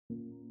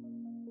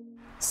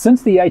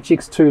Since the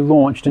HX2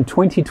 launched in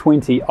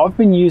 2020, I've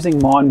been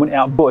using mine when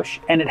out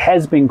bush, and it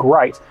has been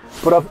great,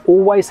 but I've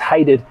always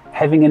hated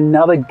having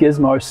another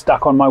gizmo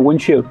stuck on my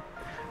windshield.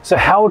 So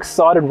how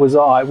excited was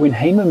I when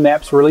Hema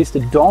Maps released a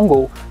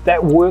dongle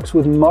that works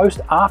with most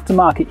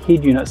aftermarket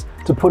head units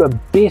to put a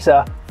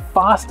better,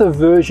 faster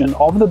version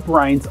of the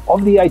brains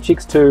of the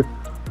HX2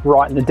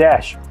 right in the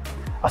dash.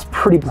 I was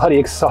pretty bloody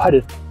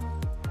excited.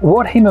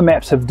 What Hema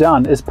Maps have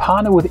done is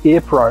partner with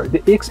Aerpro,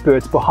 the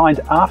experts behind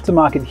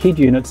aftermarket head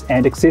units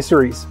and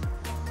accessories.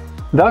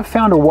 They've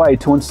found a way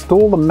to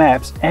install the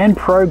maps and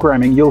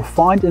programming you'll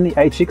find in the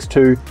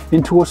HX2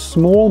 into a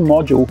small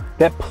module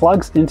that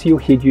plugs into your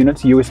head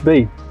unit's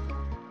USB.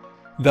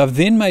 They've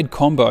then made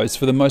combos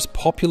for the most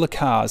popular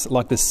cars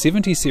like the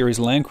 70 Series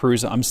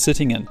Landcruiser I'm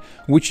sitting in,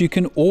 which you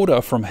can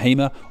order from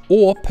Hema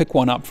or pick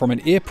one up from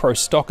an Aerpro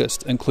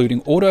stockist,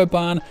 including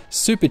Autobahn,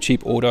 Super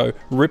Cheap Auto,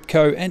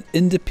 Ripco and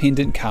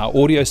independent car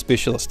audio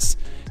specialists.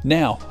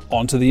 Now,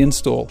 on to the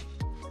install.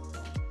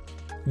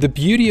 The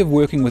beauty of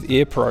working with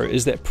Aerpro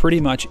is that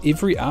pretty much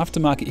every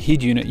aftermarket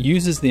head unit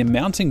uses their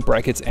mounting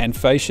brackets and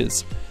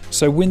fascias.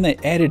 So when they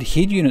added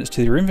head units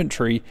to their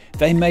inventory,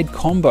 they made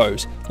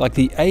combos like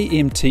the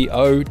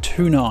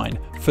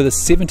AMT-029 for the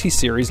 70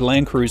 Series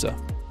Landcruiser.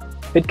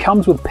 It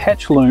comes with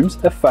patch looms,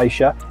 a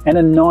fascia and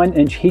a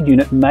 9-inch head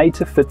unit made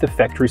to fit the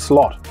factory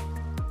slot.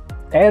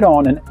 Add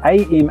on an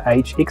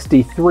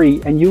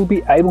AMH-XD3 and you'll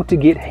be able to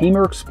get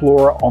Hema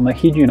Explorer on the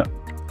head unit.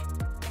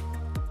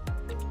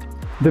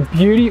 The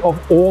beauty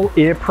of all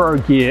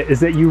Aerpro gear is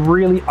that you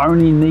really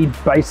only need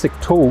basic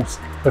tools.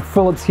 A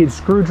Phillips head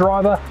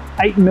screwdriver,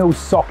 8mm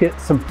socket,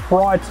 some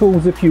pry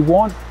tools if you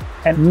want,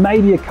 and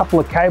maybe a couple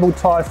of cable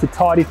ties to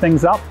tidy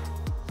things up.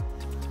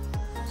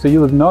 So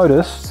you'll have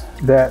noticed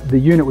that the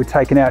unit we're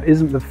taking out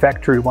isn't the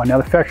factory one. Now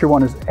the factory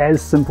one is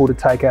as simple to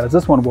take out as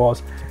this one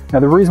was. Now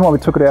the reason why we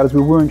took it out is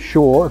we weren't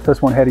sure if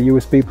this one had a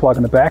USB plug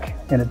in the back,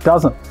 and it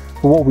doesn't.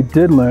 But what we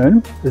did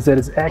learn is that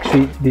it's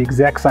actually the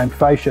exact same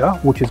fascia,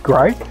 which is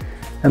great.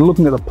 And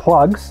looking at the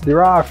plugs,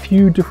 there are a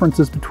few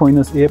differences between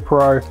this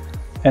Aerpro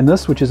and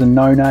this, which is a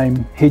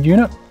no-name head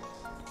unit.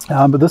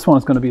 But this one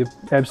is going to be an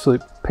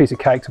absolute piece of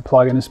cake to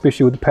plug in,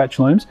 especially with the patch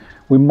looms.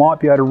 We might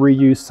be able to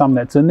reuse some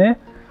that's in there.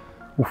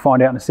 We'll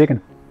find out in a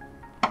second.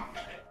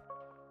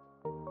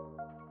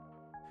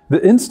 The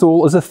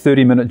install is a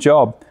 30-minute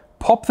job.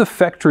 Pop the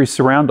factory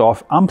surround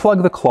off,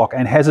 unplug the clock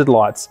and hazard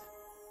lights.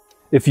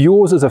 If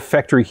yours is a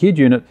factory head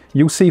unit,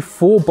 you'll see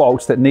 4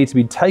 bolts that need to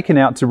be taken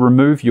out to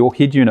remove your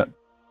head unit.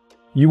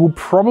 You will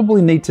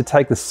probably need to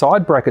take the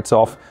side brackets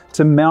off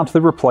to mount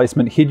the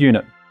replacement head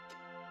unit.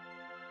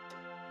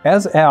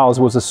 As ours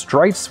was a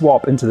straight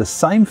swap into the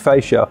same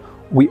fascia,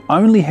 we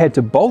only had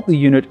to bolt the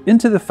unit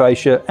into the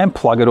fascia and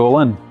plug it all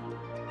in.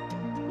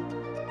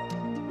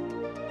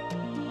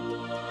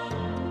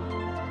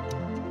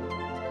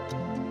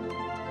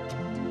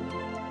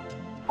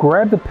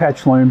 Grab the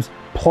patch looms,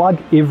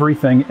 plug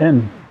everything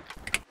in.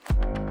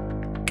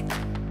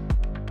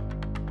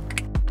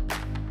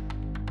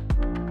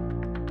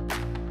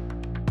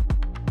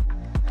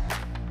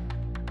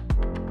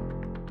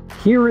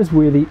 Here is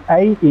where the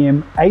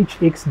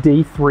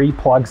AMH-XD3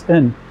 plugs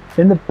in.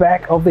 In the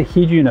back of the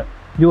head unit,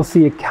 you'll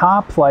see a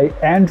CarPlay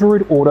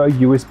Android Auto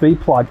USB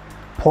plug.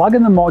 Plug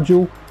in the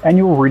module and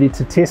you're ready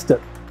to test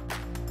it.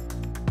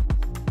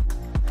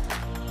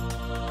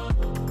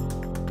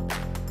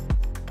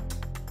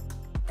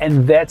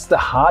 And that's the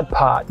hard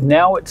part.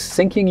 Now it's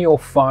syncing your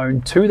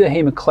phone to the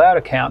Hema Cloud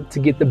account to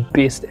get the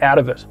best out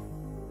of it.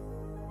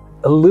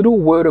 A little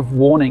word of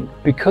warning,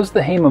 because the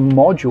Hema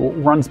module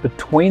runs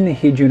between the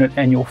head unit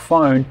and your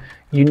phone,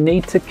 you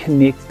need to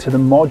connect to the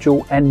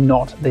module and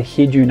not the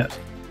head unit.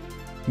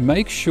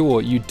 Make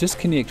sure you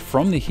disconnect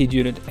from the head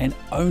unit and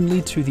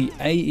only to the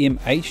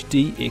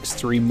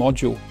AMH-XD3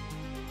 module.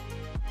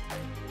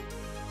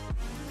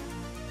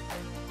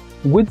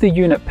 With the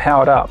unit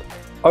powered up,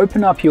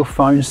 open up your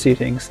phone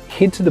settings,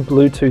 head to the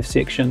Bluetooth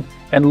section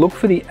and look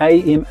for the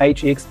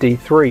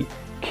AMH-XD3.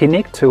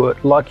 Connect to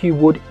it like you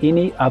would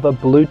any other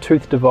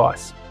Bluetooth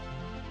device.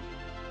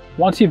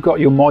 Once you've got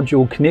your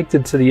module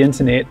connected to the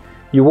internet,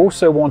 you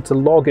also want to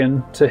log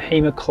in to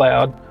Hema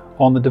Cloud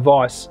on the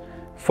device.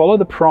 Follow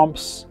the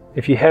prompts.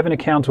 If you have an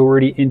account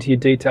already, enter your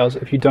details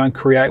if you don't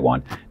create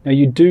one. Now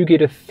you do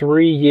get a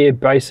 3-year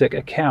basic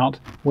account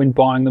when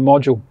buying the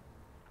module.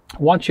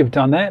 Once you've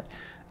done that,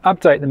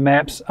 update the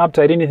maps,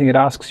 update anything it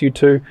asks you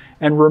to,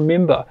 and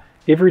remember,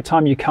 every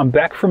time you come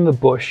back from the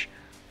bush,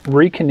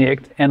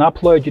 reconnect and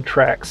upload your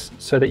tracks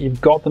so that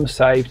you've got them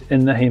saved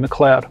in the Hema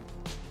Cloud.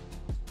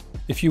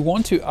 If you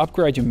want to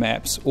upgrade your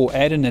maps or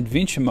add an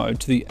adventure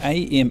mode to the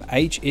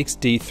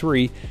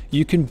AMH-XD3,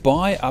 you can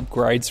buy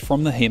upgrades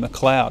from the Hema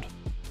Cloud.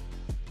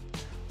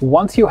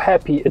 Once you're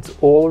happy it's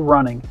all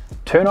running,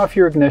 turn off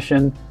your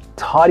ignition,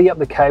 tidy up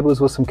the cables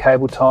with some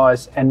cable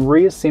ties and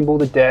reassemble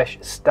the dash,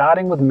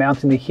 starting with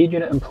mounting the head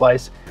unit in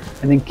place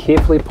and then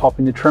carefully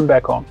popping the trim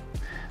back on.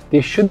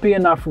 There should be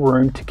enough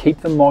room to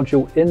keep the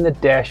module in the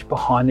dash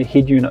behind the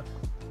head unit.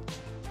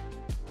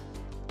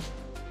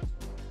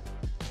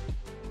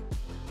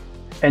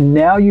 And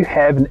now you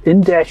have an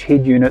in-dash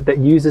head unit that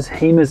uses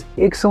Hema's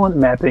excellent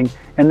mapping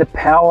and the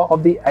power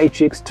of the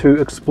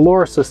HX2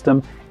 Explorer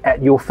system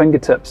at your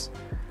fingertips.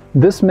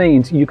 This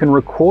means you can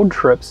record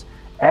trips,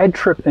 add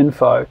trip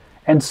info,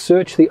 and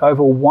search the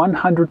over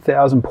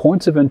 100,000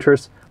 points of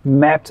interest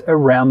mapped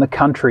around the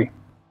country.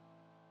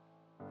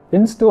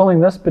 Installing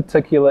this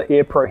particular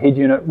Aerpro head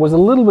unit was a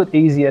little bit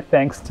easier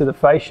thanks to the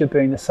fascia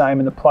being the same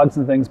and the plugs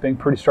and things being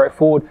pretty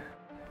straightforward.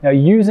 Now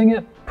using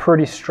it,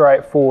 pretty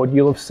straightforward.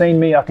 You'll have seen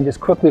me, I can just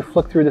quickly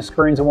flick through the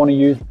screens I want to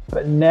use,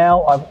 but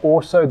now I've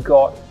also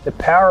got the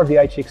power of the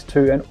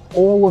HX2 and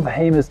all of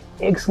Hema's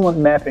excellent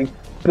mapping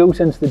built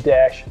into the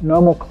dash.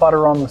 No more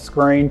clutter on the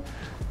screen.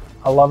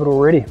 I love it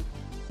already.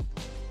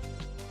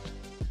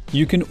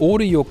 You can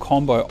order your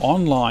combo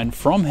online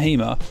from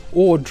Hema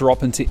or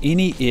drop into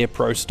any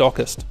Aerpro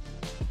stockist.